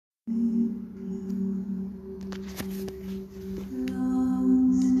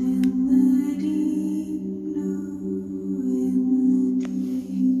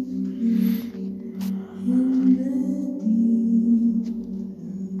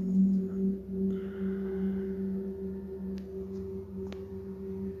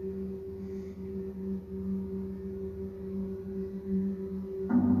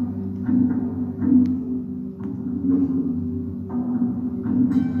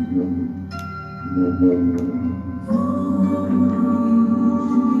با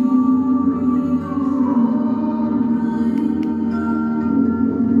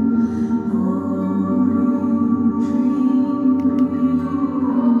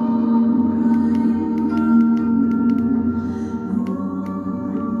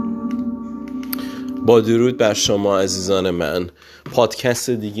درود بر شما عزیزان من. پادکست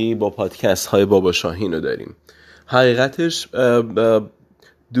دیگه با پادکست های بابا شاهین رو داریم. حقیقتش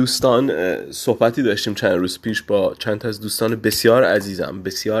دوستان صحبتی داشتیم چند روز پیش با چند تا از دوستان بسیار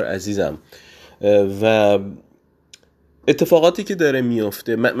عزیزم و اتفاقاتی که داره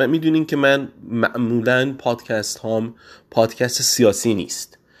میفته. میدونین که من معمولاً پادکست سیاسی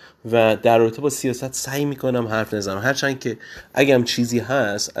نیست و در رابطه با سیاست سعی میکنم حرف نزنم، هرچند که اگم چیزی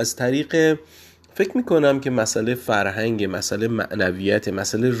هست از طریق فکر میکنم که مسئله فرهنگ، مسئله معنویت،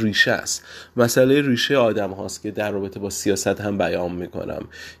 مسئله ریشه است، مسئله ریشه آدم هاست که در رابطه با سیاست هم بیان میکنم.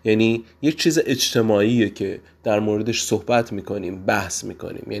 یعنی یک چیز اجتماعیه که در موردش صحبت میکنیم، بحث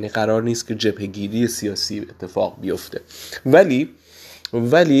میکنیم. یعنی قرار نیست که جبهه‌گیری سیاسی اتفاق بیفته،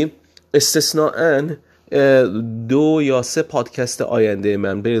 ولی استثناءً 2 یا 3 پادکست آینده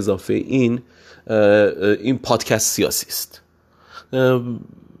من به اضافه این پادکست سیاسی است.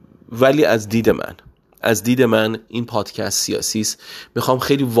 ولی از دید من این پادکست سیاسی است. میخوام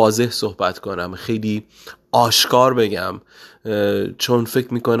خیلی واضح صحبت کنم، خیلی آشکار بگم، چون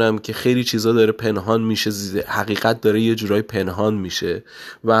فکر میکنم که خیلی چیزا داره پنهان میشه، حقیقت داره یه جورای پنهان میشه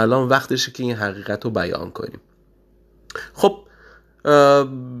و الان وقتشه که این حقیقت رو بیان کنیم. خب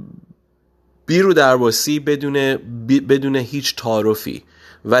بیرو درواسی بدون هیچ تعارفی،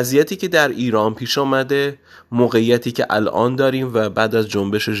 وضعیتی که در ایران پیش آمده، موقعیتی که الان داریم و بعد از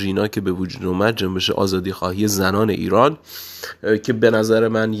جنبش ژینا که به وجود اومد، جنبش آزادی خواهی زنان ایران که به نظر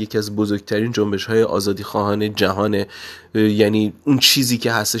من یکی از بزرگترین جنبش های آزادی خواهان جهانه. یعنی اون چیزی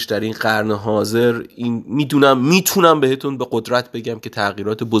که هستش در این قرن حاضر، این میتونم بهتون به قدرت بگم که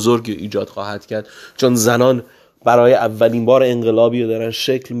تغییرات بزرگی ایجاد خواهد کرد، چون زنان برای اولین بار انقلابی رو دارن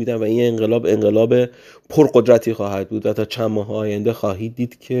شکل میدن و این انقلاب پرقدرتی خواهد بود و تا چند ماه آینده خواهید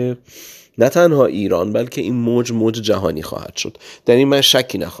دید که نه تنها ایران بلکه این موج جهانی خواهد شد. در این من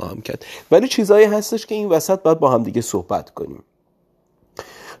شکی نخواهم کرد، ولی چیزایی هستش که این وسط باید با هم دیگه صحبت کنیم.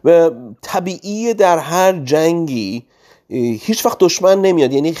 و طبیعیه در هر جنگی هیچ وقت دشمن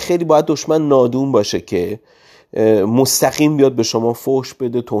نمیاد، یعنی خیلی باید دشمن نادون باشه که مستقیم بیاد به شما فحش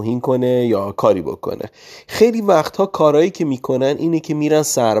بده، توهین کنه یا کاری بکنه. خیلی وقتها کارهایی که میکنن اینه که میرن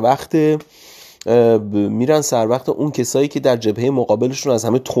سر وقت اون کسایی که در جبهه مقابلشون از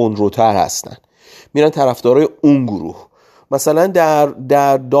همه تندروتر هستن، میرن طرفدارای اون گروه. مثلا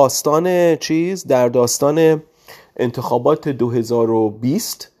در داستان انتخابات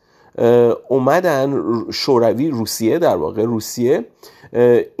 2020 اومدن روسیه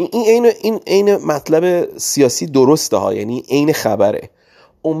این مطلب سیاسی درسته ها، یعنی عین خبره.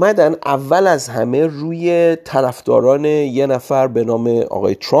 اومدن اول از همه روی طرفداران یه نفر به نام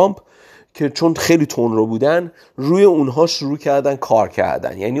آقای ترامپ که چون خیلی تندرو بودن، روی اونها شروع کردن کار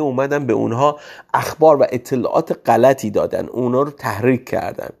کردن. یعنی اومدن به اونها اخبار و اطلاعات غلطی دادن، اونها رو تحریک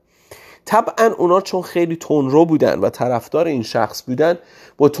کردن. طبعا اونا چون خیلی تندرو بودن و طرفدار این شخص بودن،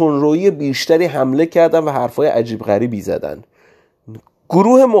 با تندرویی بیشتری حمله کردن و حرفای عجیب غریبی زدن.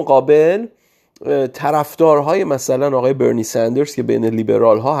 گروه مقابل طرفدارهای مثلا آقای برنی سندرز که بین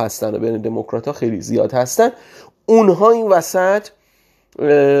لیبرال ها هستن و بین دموکرات ها خیلی زیاد هستن، اونها این وسط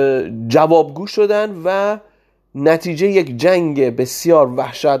جوابگو شدن و نتیجه یک جنگ بسیار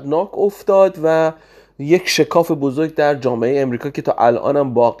وحشتناک افتاد و یک شکاف بزرگ در جامعه امریکا که تا الان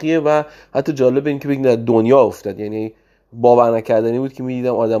هم باقیه و حتی جالب این که بگیم در دنیا افتاد. یعنی باور نکردنی بود که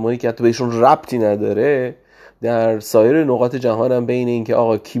میدیدم آدمایی که حتی بهشون ربطی نداره در سایر نقاط جهان هم بین این که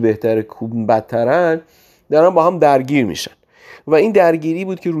آقا کی بهتره کی بدترن دارن با هم درگیر میشن. و این درگیری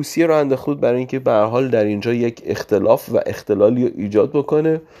بود که روسیه رو انداخت برای اینکه به هر حال در اینجا یک اختلاف و اختلالی ایجاد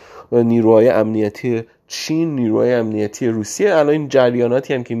بکنه و نیروهای امنیتی چین، نیروهای امنیتی روسیه، الان این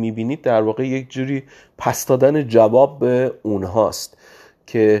جریاناتی هم که میبینید در واقع یک جوری پس دادن جواب به اونهاست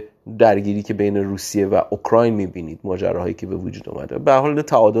که درگیری که بین روسیه و اوکراین میبینید، ماجراهایی که به وجود اومده، به هر حال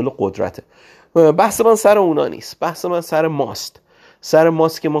تعادل قدرته. بحث من سر اونا نیست، بحث من سر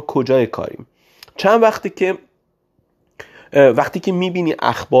ماست که ما کجای کاریم. چند وقتی که میبینی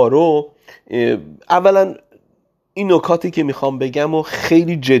اخبارو، اولا این نکاتی که میخوام بگم و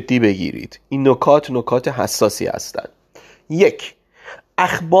خیلی جدی بگیرید. این نکات حساسی هستن. 1.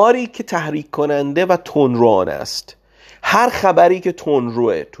 اخباری که تحریک کننده و تندروانه است. هر خبری که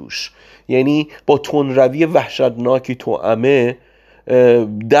تندروه توش، یعنی با تندروی وحشتناکی توأمه،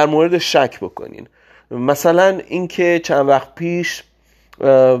 در مورد شک بکنین. مثلا این که چند وقت پیش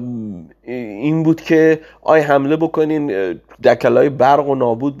این بود که حمله بکنین، دکلای برق رو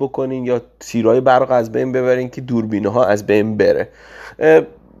نابود بکنین یا تیرای برق از بین ببرین که دوربینه ها از بین بره.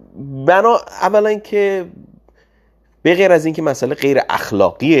 اولا که به غیر از این که مسئله غیر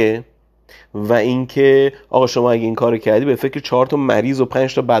اخلاقیه و اینکه آقا شما اگه این کارو کردی به فکر 4 تا مریض و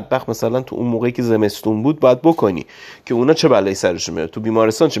 5 تا بدبخت مثلا تو اون موقعی که زمستون بود باید بکنی که اونا چه بلایی سرشون میاد تو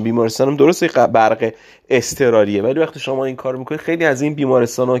بیمارستان. چه بیمارستان هم درسته برق اضطراریه، ولی وقتی شما این کارو میکنید خیلی از این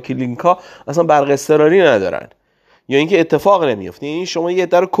بیمارستان‌ها و کلینیک‌ها اصلا برق اضطراری ندارن یا اینکه اتفاق نمیفته، یعنی شما یه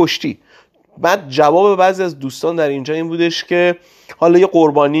عده رو کشتی. بعد جواب بعضی از دوستان در اینجا این بودش که حالا یه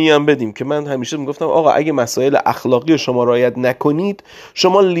قربانی هم بدیم، که من همیشه میگفتم آقا اگه مسائل اخلاقی رو شما رعایت نکنید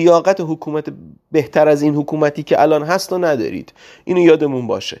شما لیاقت حکومت بهتر از این حکومتی که الان هست رو ندارید. اینو یادمون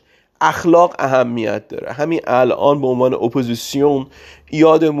باشه، اخلاق اهمیت داره. همین الان به عنوان اپوزیسیون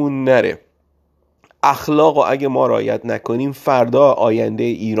یادمون نره اخلاق رو اگه ما رعایت نکنیم فردا آینده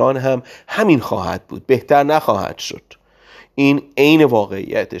ایران هم همین خواهد بود، بهتر نخواهد شد. این عین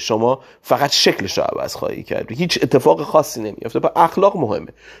واقعیته، شما فقط شکلش رو عوض خواهی کرد، هیچ اتفاق خاصی نمیافته. پس اخلاق مهمه.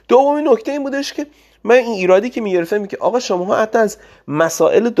 دومین نکته این بودش که من این ایرادی که میگرفتم که آقا شما حتی از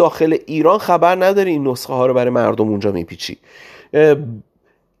مسائل داخل ایران خبر نداری، این نسخه ها رو برای مردم اونجا میپیچی.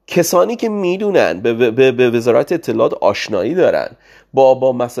 کسانی که میدونن به وزارت اطلاعات آشنایی دارن،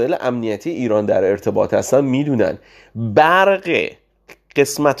 با مسائل امنیتی ایران در ارتباط هستن، میدونن برق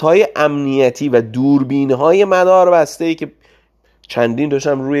قسمت‌های امنیتی و دوربین‌های مداربسته‌ای که چندین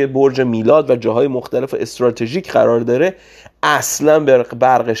داشتم روی برج میلاد و جاهای مختلف استراتژیک قرار داره اصلا به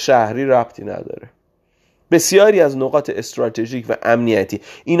برق شهری ربطی نداره. بسیاری از نقاط استراتژیک و امنیتی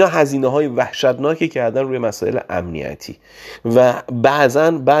اینا هزینه‌های وحشتناکی کردن روی مسائل امنیتی و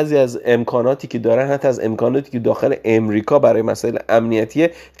بعضی از امکاناتی که دارن حتی از امکاناتی که داخل امریکا برای مسائل امنیتی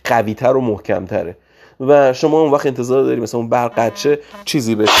قوی‌تر و محکم‌تره و شما اون وقت انتظار داری مثلا اون برقچه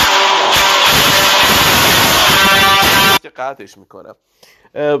چیزی بشه که قطعش میکنم.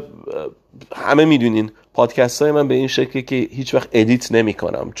 همه میدونین پادکست های من به این شکلی که هیچ وقت ادیت نمی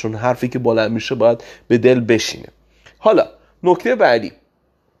کنم، چون حرفی که بلند میشه باید به دل بشینه. حالا نکته بعدی،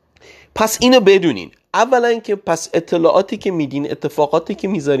 پس اینو بدونین اولا که پس اطلاعاتی که میدین، اتفاقاتی که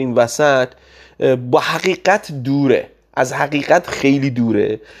میذارین وسط با حقیقت دوره، از حقیقت خیلی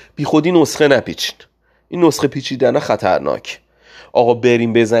دوره. بی خودی نسخه نپیچین، این نسخه پیچیدن خطرناک. آقا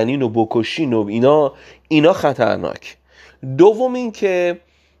بریم بزنین و بکشین و اینا خطرناک. دوم این که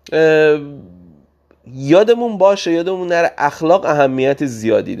یادمون نره اخلاق اهمیت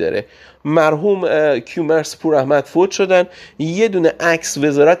زیادی داره. مرحوم کیومرث پوراحمد فوت شدن، یه دونه عکس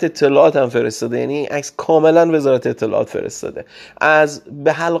وزارت اطلاعات هم فرستاده، یعنی این عکس کاملا وزارت اطلاعات فرستاده از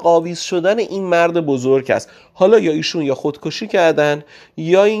به حلق آویز شدن این مرد بزرگ است. حالا یا ایشون یا خودکشی کردن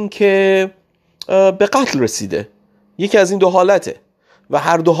یا اینکه به قتل رسیده، یکی از این دو حالته و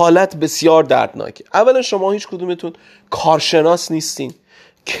هر دو حالت بسیار دردناکه. اولا شما هیچ کدومتون کارشناس نیستین،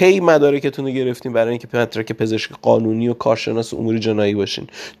 کی مدارکتون رو گرفتین برای اینکه مدرک پزشک قانونی و کارشناس امور جنایی باشین؟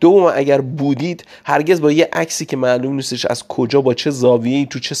 دوم اگر بودید هرگز با یه عکسی که معلوم نیستش از کجا با چه زاویه‌ای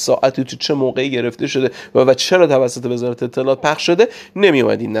تو چه ساعتی تو چه موقعی گرفته شده و چرا توسط وزارت اطلاعات پخش شده نمی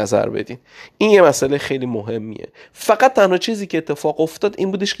اومدین نظر بدین. این یه مسئله خیلی مهمیه. فقط تنها چیزی که اتفاق افتاد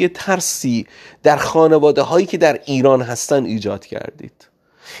این بودش که یه ترسی در خانواده هایی که در ایران هستن ایجاد کردید،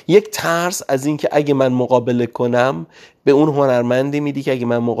 یک ترس از این که اگه من مقابله کنم به اون هنرمندی میدی که اگه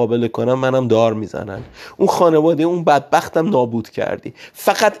من مقابله کنم منم دار میزنن، اون خانواده اون بدبختم نابود کردی.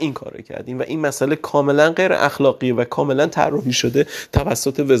 فقط این کارو کردیم و این مسئله کاملا غیر اخلاقی و کاملا طراحی شده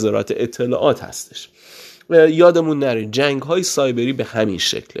توسط وزارت اطلاعات هستش. یادمون نره جنگ های سایبری به همین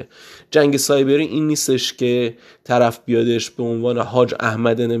شکله. جنگ سایبری این نیستش که طرف بیادش به عنوان حاج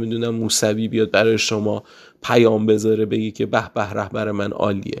احمد نمیدونم موسوی بیاد برای شما پیام بذاره بگی که به به رهبر من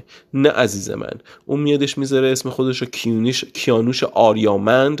عالیه. نه عزیز من، اون میادش میذاره اسم خودشو کیانوش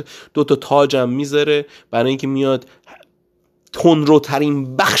آریامند، 2 تا تاجم میذاره برای اینکه میاد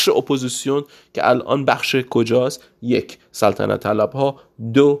تندروترین بخش اپوزیسیون که الان بخش کجاست؟ 1 سلطنت طلب ها،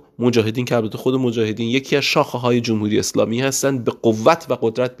 2 مجاهدین که البته خود مجاهدین یکی از شاخه های جمهوری اسلامی هستن، به قوت و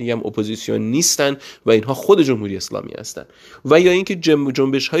قدرت میگم اپوزیسیون نیستن و اینها خود جمهوری اسلامی هستن، و یا اینکه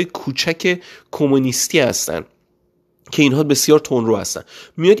جنبش های کوچک کمونیستی هستن که اینها بسیار تندرو هستن.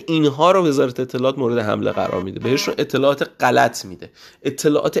 میاد اینها رو وزارت اطلاعات مورد حمله قرار میده، بهشون اطلاعات غلط میده،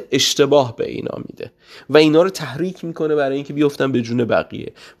 اطلاعات اشتباه به اینا میده و اینا رو تحریک میکنه برای اینکه بیافتن به جون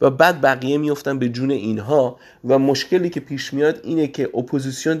بقیه و بعد بقیه میافتن به جون اینها و مشکلی که پیش میاد اینه که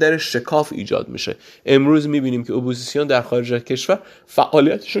اپوزیسیون در شکاف ایجاد میشه. امروز میبینیم که اپوزیسیون در خارج از کشور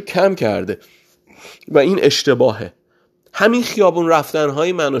فعالیتش رو کم کرده و این اشتباهه. همین خیابون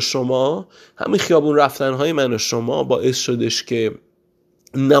رفتنهای من و شما باعث شدش که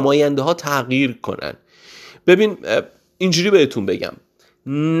نماینده ها تغییر کنن. ببین اینجوری بهتون بگم،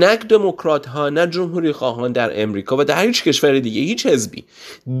 نه دموکرات ها نه جمهوری خواهان در امریکا و در هیچ کشور دیگه، هیچ حزبی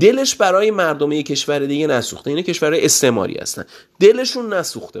دلش برای مردم یک کشور دیگه نسوخته. اینا کشورهای استعماری هستن، دلشون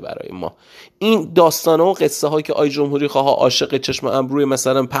نسوخته برای ما. این داستانا و قصه ها که آی جمهوری خواه ها عاشق چشم ابروی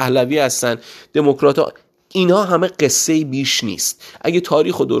مثلا پهلوی هستن، دموکرات ها، اینا همه قصه بیش نیست. اگه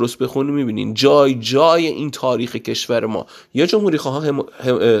تاریخ رو درست بخونید میبینین جای جای این تاریخ کشور ما یا جمهوری خواه ها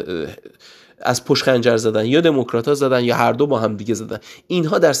از پشت خنجر زدن یا دموکرات‌ها زدن یا هر دو با هم دیگه زدن.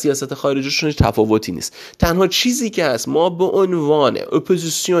 اینها در سیاست خارجیشون تفاوتی نیست. تنها چیزی که هست، ما به عنوان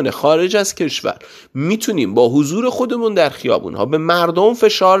اپوزیسیون خارج از کشور میتونیم با حضور خودمون در خیابون‌ها به مردم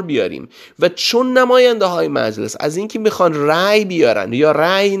فشار بیاریم و چون نماینده های مجلس از اینکه میخوان رأی بیارن یا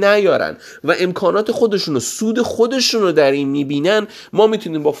رأی نیارن و امکانات خودشون و سود خودشون رو در این میبینن، ما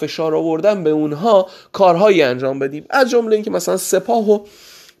میتونیم با فشار آوردن به اونها کارهایی انجام بدیم، از جمله اینکه مثلا سپاهو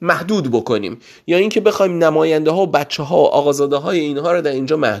محدود بکنیم یا اینکه بخوایم نماینده ها و بچه ها و آقازاده های اینها رو در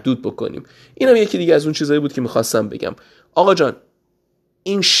اینجا محدود بکنیم. اینم یکی دیگه از اون چیزایی بود که میخواستم بگم. آقا جان،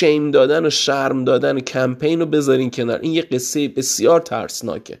 این شیم دادن و شرم دادن و کمپین رو بذارین کنار. این یه قصه بسیار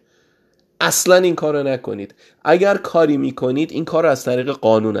ترسناکه. اصلا این کار رو نکنید. اگر کاری میکنید این کار رو از طریق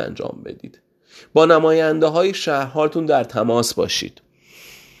قانون انجام بدید. با نماینده های شهرهاتون در تماس باشید،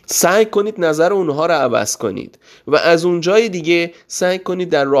 سعی کنید نظر اونها رو عوض کنید و از اونجای دیگه سعی کنید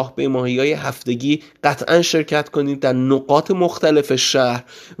در راهپیمایی‌های هفتگی قطعا شرکت کنید در نقاط مختلف شهر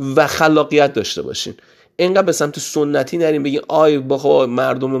و خلاقیت داشته باشین. اینقدر به سمت سنتی نریم بگین آی بابا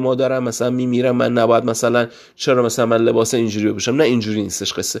مردم ما دارن مثلا میمیرن، من نباید مثلا چرا مثلا من لباس اینجوری بپوشم. نه، اینجوری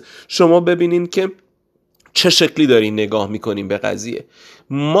نیستش قصه. شما ببینین که چه شکلی دارین نگاه میکنین به قضیه.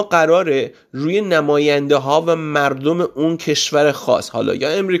 ما قراره روی نماینده ها و مردم اون کشور خاص، حالا یا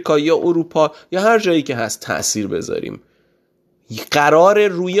امریکا یا اروپا یا هر جایی که هست، تأثیر بذاریم. قراره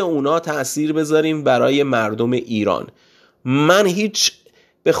روی اونا تأثیر بذاریم برای مردم ایران. من هیچ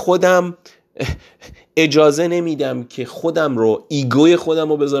به خودم اجازه نمیدم که خودم رو، ایگوی خودم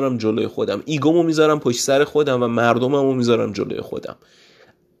رو بذارم جلوی خودم. ایگومو میذارم پشت سر خودم و مردممو میذارم جلوی خودم.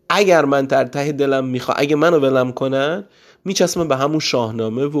 اگر من در ته دلم میخوام، اگه منو ولم کنن، میچسبم به همون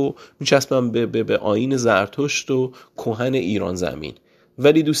شاهنامه و میچسبم به آیین زرتشت و کهن ایران زمین.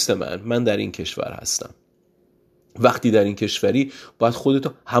 ولی دوست من در این کشور هستم. وقتی در این کشوری باید خودتو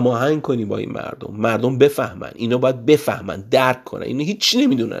هماهنگ کنی با این مردم بفهمن، اینا باید بفهمن، درک کنن. اینا هیچی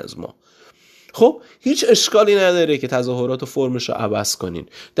نمیدونن از ما. خب هیچ اشکالی نداره که تظاهرات و فرمش رو عوض کنین،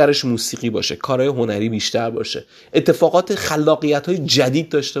 درش موسیقی باشه، کارهای هنری بیشتر باشه، اتفاقات خلاقیت‌های جدید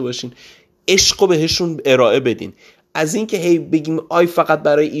داشته باشین، عشق رو بهشون ارائه بدین. از این که هی بگیم آی فقط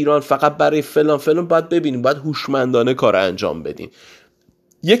برای ایران، فقط برای فلان، باید ببینیم، باید هوشمندانه کار انجام بدین.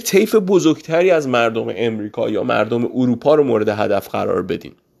 یک طیف بزرگتری از مردم امریکا یا مردم اروپا رو مورد هدف قرار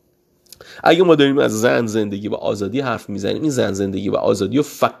بدین. اگه ما داریم از زن، زندگی و آزادی حرف میزنیم، این زن، زندگی و آزادی رو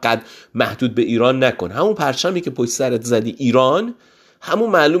فقط محدود به ایران نکن. همون پرچمی که پشت سرت زدی ایران، همون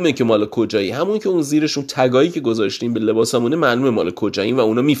معلومه که مال کجایی، همون که اون زیرشون تگایی که گذاشتیم به لباسمونه معلومه مال کجایی و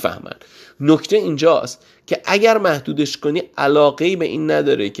اونا میفهمن. نکته اینجاست که اگر محدودش کنی علاقه‌ای به این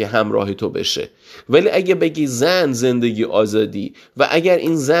نداره که همراه تو بشه. ولی اگه بگی زن، زندگی، آزادی و اگر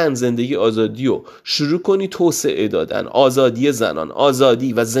این زن، زندگی، آزادی رو شروع کنی توسعه دادن، آزادی زنان،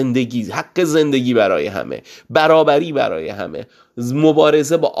 آزادی و زندگی، حق زندگی برای همه، برابری برای همه،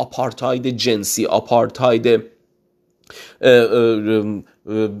 مبارزه با آپارتاید جنسی، آپارتاید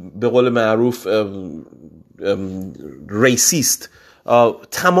به قول معروف ریسیست،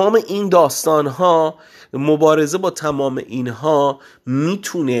 تمام این داستان ها، مبارزه با تمام اینها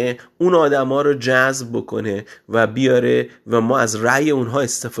میتونه اون آدما رو جذب بکنه و بیاره و ما از رأی اونها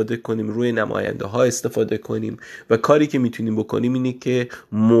استفاده کنیم، روی نماینده ها استفاده کنیم و کاری که میتونیم بکنیم اینه که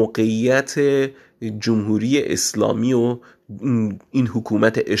موقعیت جمهوری اسلامی و این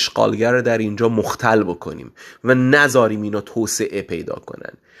حکومت اشغالگر رو در اینجا مختل بکنیم و نذاریم اینا توسعه پیدا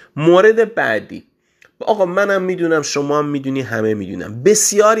کنن. مورد بعدی، آقا منم میدونم، شما هم میدونی، همه میدونم،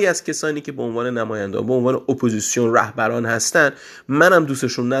 بسیاری از کسانی که به عنوان نماینده، به عنوان اپوزیسیون رهبران هستن، منم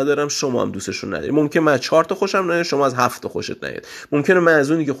دوستشون ندارم، شما هم دوستشون نداری. ممکن من 4 تا خوشم نیاد، شما از 7 تا خوشت نیاد. ممکنه من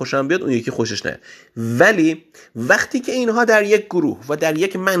از اونی که خوشم بیاد اون یکی خوشش نیاد. ولی وقتی که اینها در یک گروه و در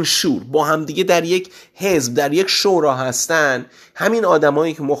یک منشور با همدیگه در یک حزب، در یک شورا هستن، همین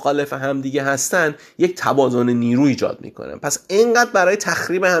آدمایی که مخالف همدیگه هستن یک توازن نیرو ایجاد میکنن. پس اینقدر برای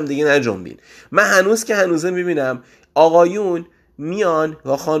تخریب همدیگه نجنبین. من هنوز که هنوزه میبینم آقایون میان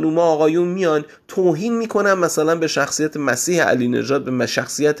و خانوما آقایون میان توهین میکنن مثلا به شخصیت مسیح علی نژاد، به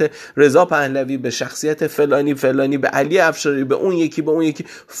شخصیت رضا پهلوی، به شخصیت فلانی فلانی، به علی افشاری، به اون یکی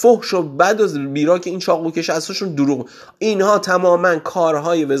فحش و بد و بیرا که این چاقوکش ازشون دروغ. اینها تماما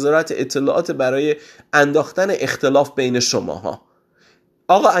کارهای وزارت اطلاعات برای انداختن اختلاف بین شماها.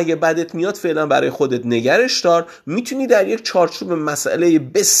 آقا اگه بدت میاد فعلا برای خودت نگرش دار، میتونی در یک چارچوب مسئله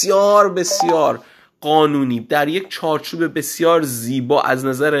بسیار بسیار قانونی، در یک چارچوب بسیار زیبا از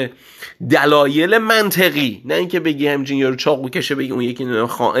نظر دلایل منطقی، نه اینکه بگی همچین یارو چاقو کشه بگی اون یکی نه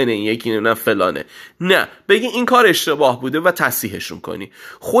خائنه این یکی نه فلانه، نه بگی این کار اشتباه بوده و تصحیحشون کنی.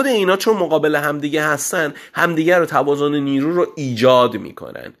 خود اینا چون مقابل همدیگه هستن، همدیگه رو توازن نیرو رو ایجاد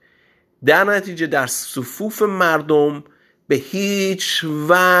میکنن. در نتیجه در صفوف مردم به هیچ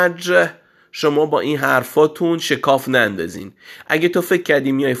وجه شما با این حرفاتون شکاف نندازین. اگه تو فکر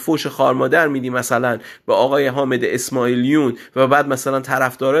کردی میای فوش خارمادر میدی مثلا به آقای حامد اسماعیلیون و بعد مثلا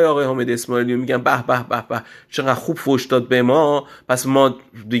طرفدارای آقای حامد اسماعیلیون میگن به به به به چقدر خوب فوش داد به ما، پس ما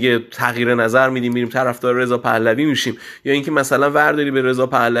دیگه تغییر نظر میدیم میریم طرفدار رضا پهلوی میشیم، یا اینکه مثلا ورداری به رضا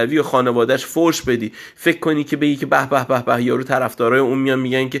پهلوی و خانواده‌اش فوش بدی، فکر کنی که بگی که به به به به یارو طرفدارای اون میان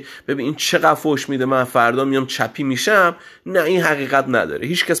میگن که ببین این چقدر فوش میده من فردا میام چپی میشم. نه، این حقیقت نداره.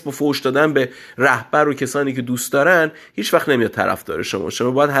 هیچ کس با فوش دادن به رهبر و کسانی که دوست دارن هیچ وقت نمیاد طرفدار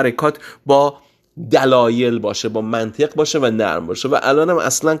شما باید حرکات با دلایل باشه، با منطق باشه و نرم باشه. و الان هم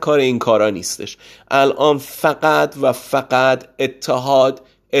اصلا کار این کارا نیستش. الان فقط و فقط اتحاد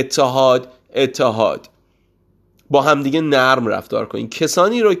اتحاد اتحاد. با همدیگه نرم رفتار کنین.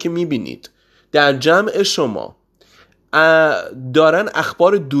 کسانی رو که میبینید در جمع شما دارن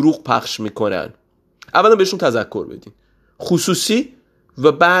اخبار دروغ پخش میکنن، اولا بهشون تذکر بدین، خصوصی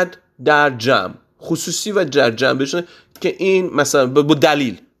و بعد در جمع، خصوصی و در جمع بهشون که این مثلا با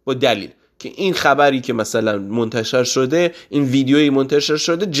دلیل که این خبری که مثلا منتشر شده، این ویدیویی منتشر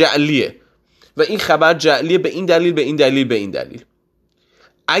شده جعلیه و این خبر جعلیه به این دلیل به این دلیل به این دلیل.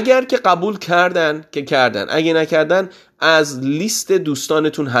 اگر که قبول کردن که کردن، اگه نکردن از لیست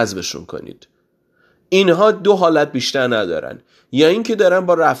دوستانتون حذفشون کنید. اینها دو حالت بیشتر ندارن، یا اینکه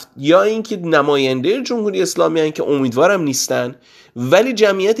دارن یا اینکه نماینده جمهوری اسلامی هستن که امیدوارم نیستن، ولی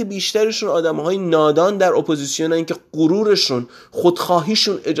جمعیت بیشترشون آدم‌های نادان در اپوزیسیون هستن که غرورشون،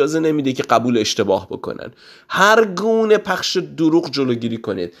 خودخواهیشون اجازه نمیده که قبول اشتباه بکنن. هر گونه پخش دروغ جلوگیری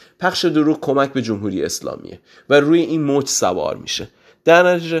کنید. پخش دروغ کمک به جمهوری اسلامیه و روی این موج سوار میشه. در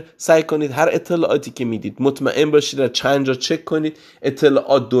نتیجه سعی کنید هر اطلاعاتی که میدید مطمئن باشید در چند جا چک کنید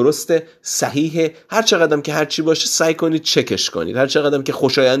اطلاعات درسته، صحیحه. هر چقدرم که هر چی باشه سعی کنید چکش کنید. هر چقدرم که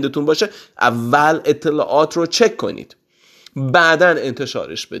خوشایندتون باشه اول اطلاعات رو چک کنید، بعداً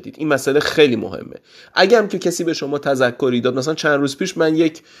انتشارش بدید. این مسئله خیلی مهمه. اگه هم که کسی به شما تذکری داد، مثلا چند روز پیش من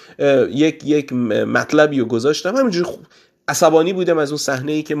یک مطلبی رو گذاشتم، همینجوری عصبانی بودم از اون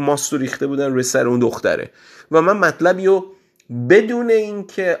صحنه‌ای که ماست ریخته بودن روی سر اون دختره و من مطلبی رو بدون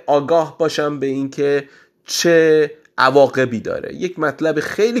اینکه آگاه باشم به اینکه چه عواقبی داره، یک مطلب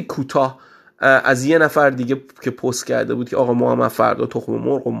خیلی کوتاه از یه نفر دیگه که پست کرده بود که آقا ما هم فردا تخم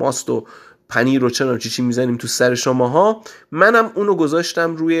مرغ و ماست و پنیر و چی میزنیم تو سر شماها، منم اونو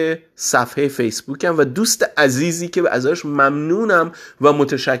گذاشتم روی صفحه فیسبوکم و دوست عزیزی که ازش ممنونم و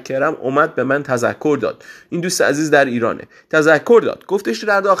متشکرم اومد به من تذکر داد. این دوست عزیز در ایرانه. تذکر داد، گفتش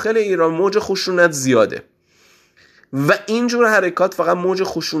در داخل ایران موج خشونت زیاده و اینجور حرکات فقط موج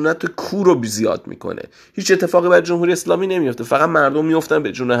خشونت کور رو زیاد میکنه. هیچ اتفاقی بر جمهوری اسلامی نمیفته، فقط مردم میافتن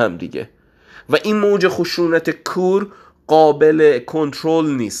به جون هم دیگه و این موج خشونت کور قابل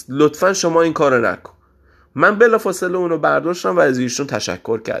کنترل نیست. لطفا شما این کارو نکن. من بلافاصله اونو برداشتم و از ایشون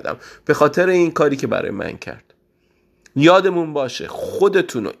تشکر کردم به خاطر این کاری که برای من کرد. یادمون باشه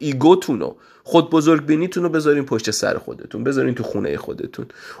خودتونو، ایگوتونو، خود بزرگ بینیتونو بذارین پشت سر خودتون، بذارین تو خونه خودتون.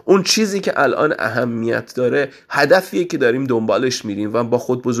 اون چیزی که الان اهمیت داره هدفیه که داریم دنبالش میریم و با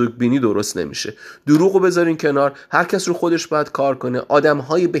خود بزرگ بینی درست نمیشه. دروغو بذارین کنار. هر کس رو خودش باید کار کنه.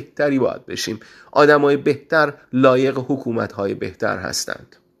 آدمهای بهتری باید بشیم. آدمهای بهتر لایق حکومتهای بهتر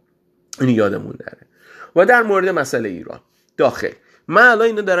هستند. این یادمون نره. و در مورد مسئله ایران داخل، من الان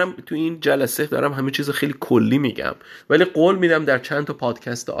اینو دارم تو این جلسه دارم همه چیز خیلی کلی میگم، ولی قول میدم در چند تا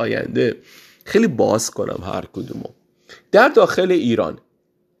پادکست آینده خیلی باز کنم هر کدومو. در داخل ایران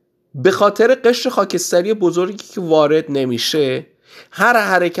به خاطر قشر خاکستری بزرگی که وارد نمیشه، هر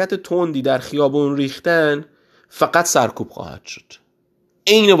حرکت تندی در خیابون ریختن فقط سرکوب خواهد شد.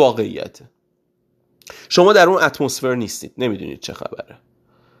 این واقعیته. شما در اون اتمسفر نیستید، نمیدونید چه خبره.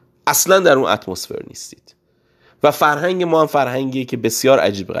 اصلا در اون اتمسفر نیستید و فرهنگ ما هم فرهنگیه که بسیار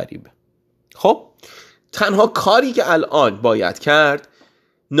عجیب غریبه. خب تنها کاری که الان باید کرد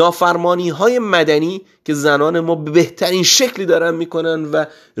نافرمانی های مدنی که زنان ما به بهترین شکلی دارن میکنن و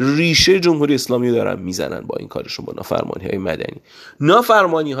ریشه جمهوری اسلامی دارن میزنن با این کارشون، با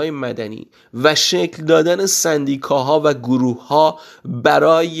نافرمانی های مدنی و شکل دادن سندیکاها و گروه ها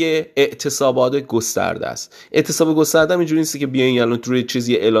برای اعتصابات گسترده است. اعتصاب گسترده اینجوری نیست که بیاین الان توی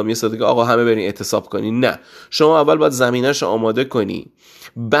چیزی اعلامیه صادر که آقا همه برین اعتصاب کنین. نه، شما اول باید زمینه‌شو آماده کنی،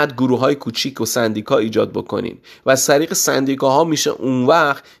 بعد گروه‌های کوچیک و سندیکا ایجاد بکنین و از طریق سندیکاها میشه اون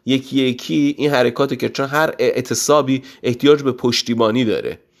وقت یکی یکی این حرکاتی که چون هر اعتصابی احتیاج به پشتیبانی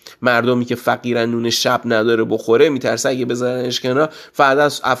داره. مردمی که فقیرن نون شب نداره بخوره میترسه اگه بذارنش کنار فردا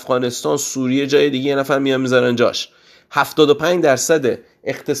از افغانستان، سوریه، جای دیگه یه نفر میان میذارن جاش. 75%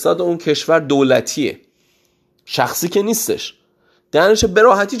 اقتصاد اون کشور دولتیه، شخصی که نیستش. درنش به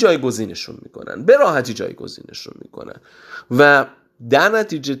راحتی جایگزینشون میکنن و در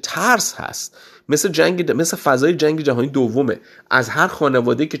نتیجه ترس هست. مثل فضای جنگ جهانی دومه. از هر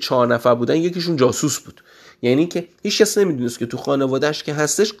خانواده که 4 نفر بودن یکیشون جاسوس بود، یعنی که هیچ کس نمیدونست که تو خانوادهش که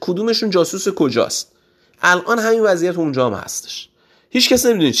هستش کدومشون جاسوس کجاست. الان همین وضعیت اونجا هم هستش، هیچ کس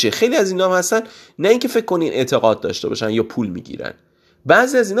نمیدونه چیه. خیلی از اینا هم هستن نه اینکه فکر کنین اعتقاد داشته باشن یا پول میگیرن،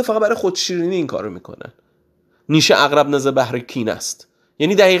 بعضی از اینا فقط برای خودشیرینی این کارو میکنن. نیشه عقرب نزد بحر کین است،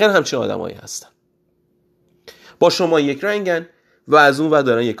 یعنی دقیقاً همچین آدمایی هستن. با شما یک رنگن و از اون و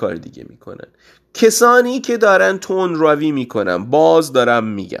دارن یک کار دیگه میکنن. کسانی که دارن تون روی میکنن، باز دارم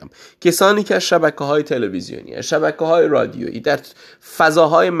میگم، کسانی که شبکه‌های تلویزیونی، شبکه‌های رادیویی، در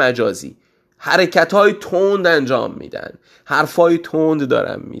فضاهای مجازی حرکت‌های تند انجام میدن، حرفای تند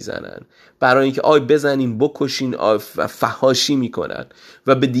دارن میزنن برای اینکه بزنین بکشین، فحاشی میکنن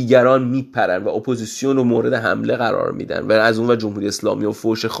و به دیگران میپرن و اپوزیسیون رو مورد حمله قرار میدن و از اون و جمهوری اسلامی و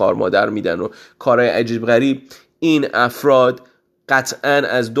فوش خارمادر میدن و کارهای عجیب غریب. این افراد قطعاً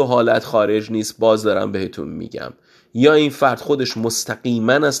از 2 حالت خارج نیست، باز دارم بهتون میگم. یا این فرد خودش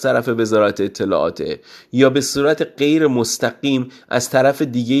مستقیما از طرف وزارت اطلاعاته یا به صورت غیر مستقیم از طرف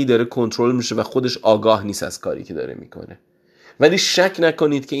دیگه‌ای داره کنترل میشه و خودش آگاه نیست از کاری که داره میکنه. ولی شک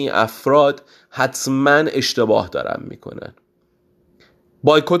نکنید که این افراد حتما اشتباه دارن میکنن.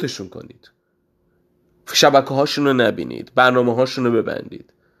 بایکوتشون کنید، شبکه هاشون رو نبینید، برنامه هاشون رو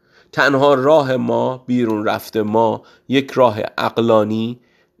ببندید. تنها راه ما، بیرون رفته ما، یک راه عقلانی،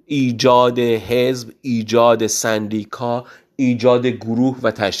 ایجاد حزب، ایجاد سندیکا، ایجاد گروه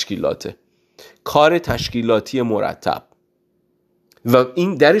و تشکیلاته. کار تشکیلاتی مرتب و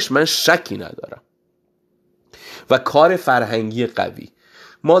این درش من شکی ندارم و کار فرهنگی قوی.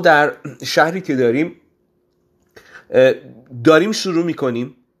 ما در شهری که داریم شروع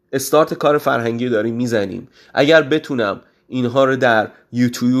میکنیم، استارت کار فرهنگی داریم میزنیم. اگر بتونم اینها رو در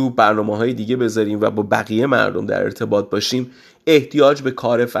یوتیوب، برنامه‌های دیگه بذاریم و با بقیه مردم در ارتباط باشیم، احتیاج به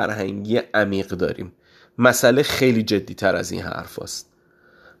کار فرهنگی عمیق داریم. مسئله خیلی جدی‌تر از این حرف است.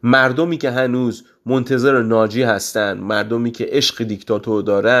 مردمی که هنوز منتظر ناجی هستن، مردمی که عشق دیکتاتور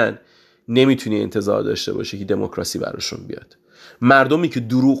دارن، نمیتونی انتظار داشته باشی که دموکراسی براشون بیاد. مردمی که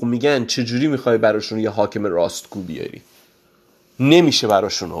دروغ میگن، چجوری میخوای براشون یه حاکم راستگو بیاری؟ نمیشه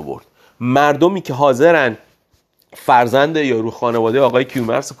براشون آورد. مردمی که حاضرن فرزند یا رو خانواده آقای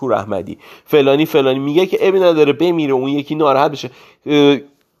کیومرث پور احمدی فلانی میگه که ابی نداره بمیره، اون یکی ناراحت بشه،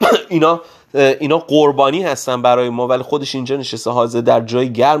 اینا قربانی هستن برای ما، ولی خودش اینجا نشسته حاضر در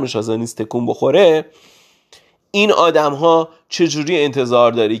جای گرمش حاضر نیست تکون بخوره. این آدم ها چجوری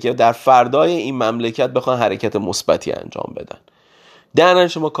انتظار داری که در فردای این مملکت بخوان حرکت مثبتی انجام بدن؟ در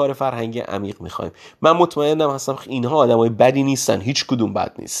نتیجه ما کار فرهنگی عمیق میخوایم. من مطمئنم هستم اینها آدمای بدی نیستن، هیچ کدوم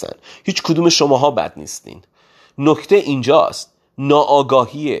بد نیستن، هیچ کدوم شماها بد نیستین. نکته اینجاست،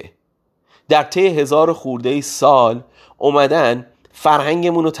 ناآگاهیه. در طی 1000 خورده سال اومدن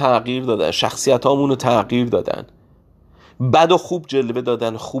فرهنگمون رو تغییر دادن، شخصیتامون رو تغییر دادن، بد و خوب جلوه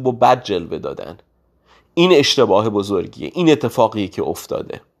دادن، خوب و بد جلوه دادن. این اشتباه بزرگیه. این اتفاقیه که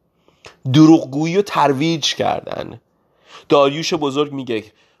افتاده. دروغگویی رو ترویج کردن. داریوش بزرگ میگه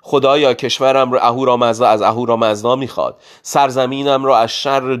خدایا کشورم رو اهورامزدا از اهورامزدا میخواد، سرزمینم رو از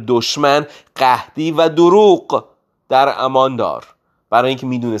شر دشمن، قحطی و دروغ در امان دار. برای اینکه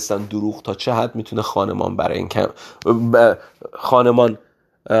میدونستن دروغ تا چه حد میتونه خانمان برای این خانمان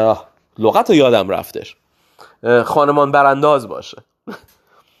لغت رو یادم رفتش، خانمان برانداز باشه.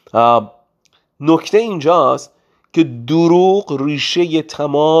 نکته اینجاست که دروغ ریشه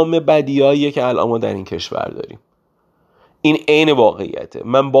تمام بدیاییه که الان ما در این کشور داریم. این عین واقعیته.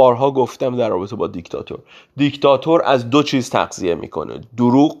 من بارها گفتم در رابطه با دیکتاتور از 2 چیز تغذیه میکنه: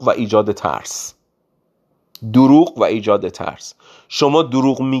 دروغ و ایجاد ترس. دروغ و ایجاد ترس. شما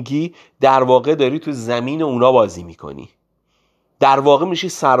دروغ میگی، در واقع داری تو زمین اونا بازی میکنی، در واقع میشی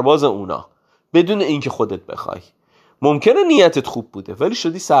سرباز اونا بدون اینکه خودت بخوای. ممکنه نیتت خوب بوده ولی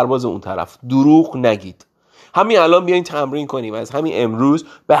شدی سرباز اون طرف. دروغ نگید. همین الان بیاین تمرین کنیم، از همین امروز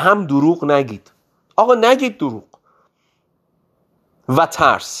به هم دروغ نگید. آقا نگید دروغ. و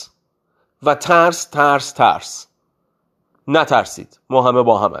ترس نترسید، ما همه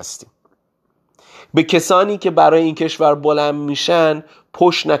با هم هستیم. به کسانی که برای این کشور بلند میشن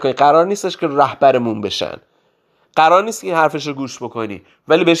پشت نکنید. قرار نیستش که رهبرمون بشن، قرار نیست که حرفش رو گوش بکنی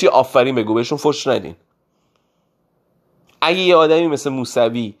ولی بهش یه آفرین بگو، بهشون فحش ندین. اگه یه آدمی مثل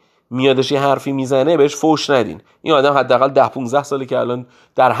موسوی میادش یه حرفی میزنه بهش فحش ندین. این آدم حداقل 10-15 ساله که الان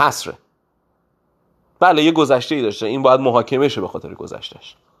در حصره. بله یه گذشته‌ای داشته، این باید محاکمه شه به خاطر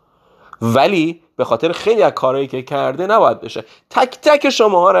گذشتهش، ولی به خاطر خیلی از کارهایی که کرده نباید بشه. تک تک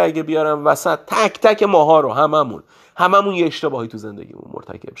شماها رو اگه بیارم وسط، تک تک ماها رو، هممون یه اشتباهی تو زندگیمون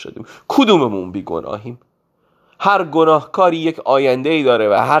مرتکب شدیم. کدوممون بیگناهیم؟ هر گناهکاری یک آینده‌ای داره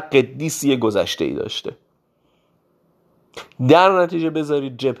و هر قدیسی یه گذشته‌ای داشته. در نتیجه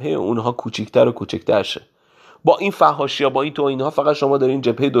بذارید جبهه اونها کوچیک‌تر و کوچیک‌تر شه. با این فحاشی‌ها، با این توهین‌ها فقط شما دارین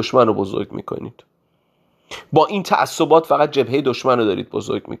جبهه دشمن رو بزرگ می‌کنید. با این تعصبات فقط جبهه دشمن رو دارید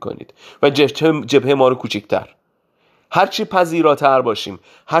بزرگ میکنید و جبهه ما رو کوچکتر. هرچی پذیراتر باشیم،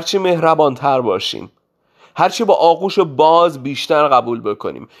 هرچی مهربانتر باشیم، هرچی با آغوش باز بیشتر قبول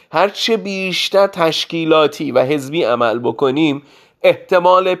بکنیم، هرچی بیشتر تشکیلاتی و حزبی عمل بکنیم،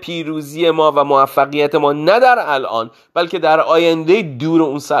 احتمال پیروزی ما و موفقیت ما نه در الان بلکه در آینده دور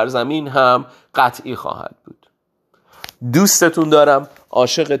اون سرزمین هم قطعی خواهد بود. دوستتون دارم،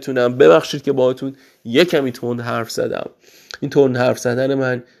 عاشقتونم. ببخشید که باهاتون یک کمی تند حرف زدم. این تند حرف زدن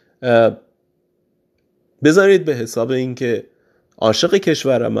من بذارید به حساب این که عاشق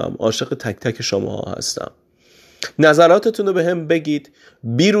کشورمم، عاشق تک تک شما هستم. نظراتتون رو به هم بگید،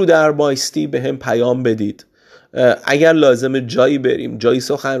 بی رو در بایستی به هم پیام بدید. اگر لازم جایی بریم، جایی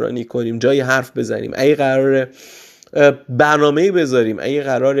سخنرانی کنیم، جایی حرف بزنیم، اگه قراره برنامه‌ای بذاریم، اگه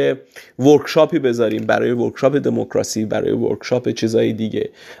قراره ورکشاپی بذاریم برای ورکشاپ دموکراسی، برای ورکشاپ چیزای دیگه،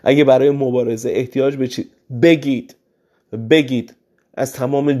 اگه برای مبارزه احتیاج به بگید. از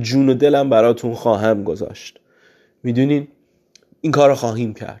تمام جون و دلم براتون خواهم گذاشت. میدونین این کارو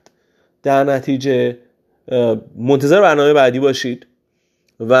خواهیم کرد. در نتیجه منتظر برنامه بعدی باشید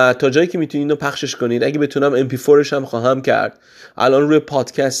و تا جایی که میتونید اینو پخشش کنید. اگه بتونم MP4ش هم خواهم کرد. الان روی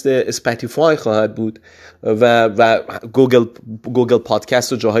پادکست اسپاتیفای خواهد بود و گوگل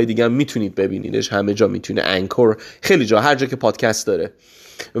پادکست و جاهای دیگه هم میتونید ببینیدش. همه جا میتونه، انکور، خیلی جا، هر جا که پادکست داره.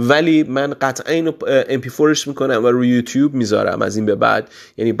 ولی من قطعا اینو MP4ش میکنم و روی یوتیوب میذارم از این به بعد.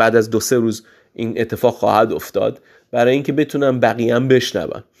 یعنی بعد از 2-3 روز این اتفاق خواهد افتاد برای اینکه بتونم بقیه هم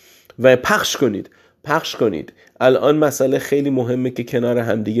بشنون و پخش کنید. الان مسئله خیلی مهمه که کنار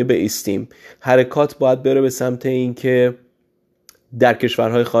همدیگه بایستیم. حرکات باید بره به سمت این که در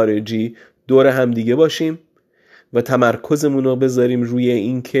کشورهای خارجی دور همدیگه باشیم و تمرکزمون رو بذاریم روی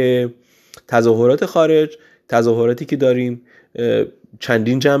این که تظاهرات خارج، تظاهراتی که داریم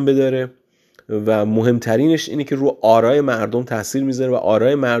چندین جنبه داره و مهمترینش اینه که رو آرای مردم تاثیر میذاره و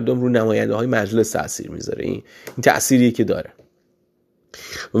آرای مردم رو نماینده های مجلس تاثیر میذاره. این تأثیریه که داره.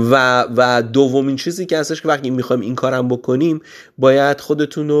 و دومین چیزی که هستش که وقتی میخوایم این کارم بکنیم باید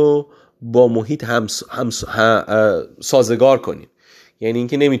خودتون رو با محیط هم سازگار کنیم. یعنی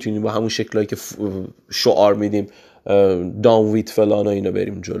اینکه نمیتونیم با همون شکلایی که شعار میدیم داون فلان و اینا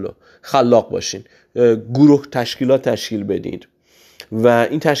بریم جلو. خلاق باشین، گروه تشکیلات تشکیل بدین و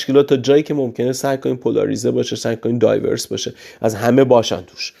این تشکیلات تا جایی که ممکنه سعی کنین پولاریزه باشه، سعی کنین دایورس باشه، از همه باشن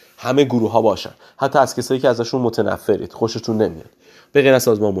توش، همه گروه ها باشن، حتی از کسایی که ازشون متنفرید، خوشتون نمیاد، به غیر از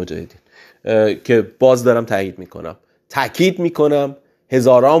سازمان مجاهدین که باز دارم تاکید میکنم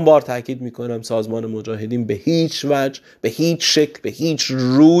هزاران بار تاکید میکنم سازمان مجاهدین به هیچ وجه، به هیچ شکل، به هیچ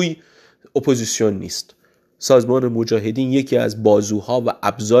روی اپوزیسیون نیست. سازمان مجاهدین یکی از بازوها و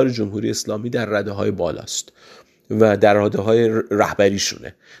ابزار جمهوری اسلامی در رده‌های بالاست و در رده‌های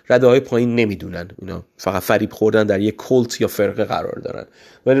رهبریشونه. رده‌های پایین نمیدونن، اینا فقط فریب خوردن در یک کلت یا فرقه قرار دارن،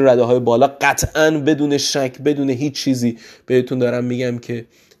 ولی رده‌های بالا قطعاً بدون شک، بدون هیچ چیزی بهتون دارم میگم که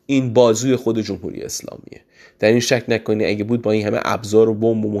این بازوی خود جمهوری اسلامیه. در این شک نکنی اگه بود با این همه ابزار و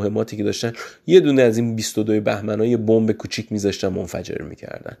بمب و مهماتی که داشتن یه دونه از این 22 بهمنای بمب کوچیک میذاشتن منفجر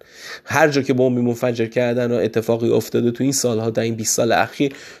میکردن. هر جا که بمبی منفجر کردن و اتفاقی افتاده تو این سالها، در این 20 سال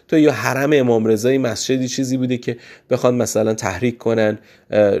اخیر، تو یا حرم امام رضایی مسجدی چیزی بوده که بخوان مثلا تحریک کنن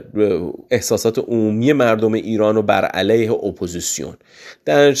احساسات عمومی مردم ایران رو بر علیه اپوزیسیون.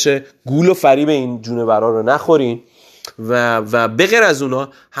 درنچه گول و فریب این جونورا رو نخورین و بغیر از اونا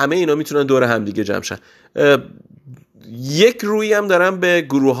همه اینا میتونن دور هم دیگه جمع شن. یک روی هم دارم به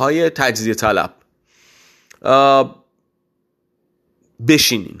گروه های تجزیه طلب.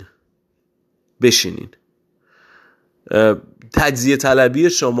 بشینین. تجزیه طلبی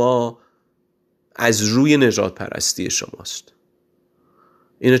شما از روی نژاد پرستی شماست.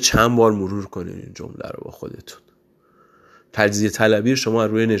 اینو چند بار مرور کنین این جمله رو با خودتون. تجزیه طلبی شما از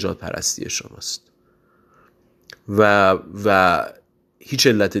روی نژاد پرستی شماست و هیچ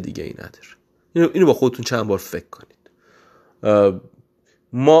علت دیگه ای نداره. اینو با خودتون چند بار فکر کنید.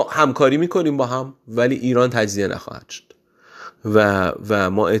 ما همکاری میکنیم با هم، ولی ایران تجزیه نخواهد شد و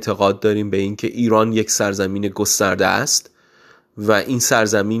ما اعتقاد داریم به این که ایران یک سرزمین گسترده است و این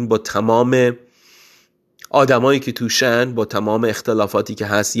سرزمین با تمام آدمایی که توشن، با تمام اختلافاتی که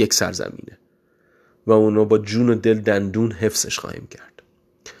هست، یک سرزمینه و اونو با جون و دل دندون حفظش خواهیم کرد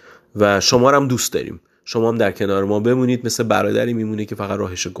و شما رو هم دوست داریم. شما هم در کنار ما بمونید، مثل برادری میمونه که فقط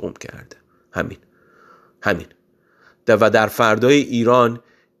راهش گم کرده. همین. و در فردای ایران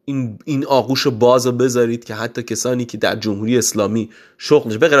این آغوش بازو بذارید که حتی کسانی که در جمهوری اسلامی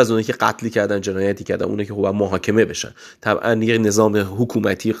شغلش به غیر از اونایی که قتلی کردن، جنایتی کردن، اونایی که خوب محاکمه بشن، طبعا یه نظام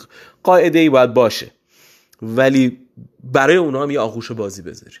حکومتی قاعده‌ای باید باشه، ولی برای اونا هم یه آغوش بازی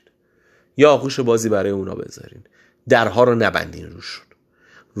بذارین، یه آغوش بازی برای اونا بذارین، درها رو نبندین روشون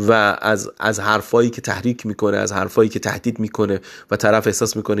و از حرفایی که تحریک میکنه، از حرفایی که تهدید میکنه و طرف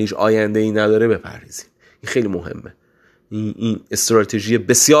احساس میکنه هیچ آینده‌ای نداره بپرهیزین. این خیلی مهمه. این استراتژی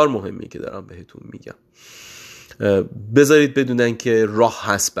بسیار مهمی که دارم بهتون میگم. بذارید بدونن که راه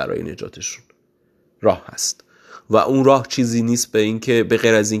هست برای نجاتشون، راه هست و اون راه چیزی نیست به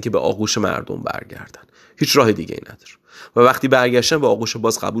غیر از این که به آغوش مردم برگردن. هیچ راه دیگه ای نداره و وقتی برگشتن به آغوش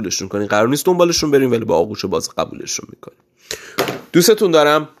باز قبولشون کنین. قرار نیست دنبالشون بریم، ولی به آغوش باز قبولشون میکنین. دوستتون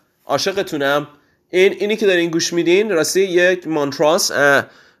دارم، عاشقتونم. اینی که دارین گوش میدین راستی یک مانتراس،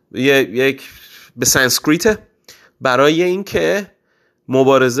 یک به سانسکریت برای این که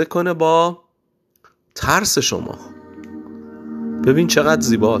مبارزه کنه با ترس شما. ببین چقدر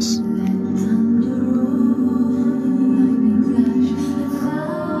زیباست.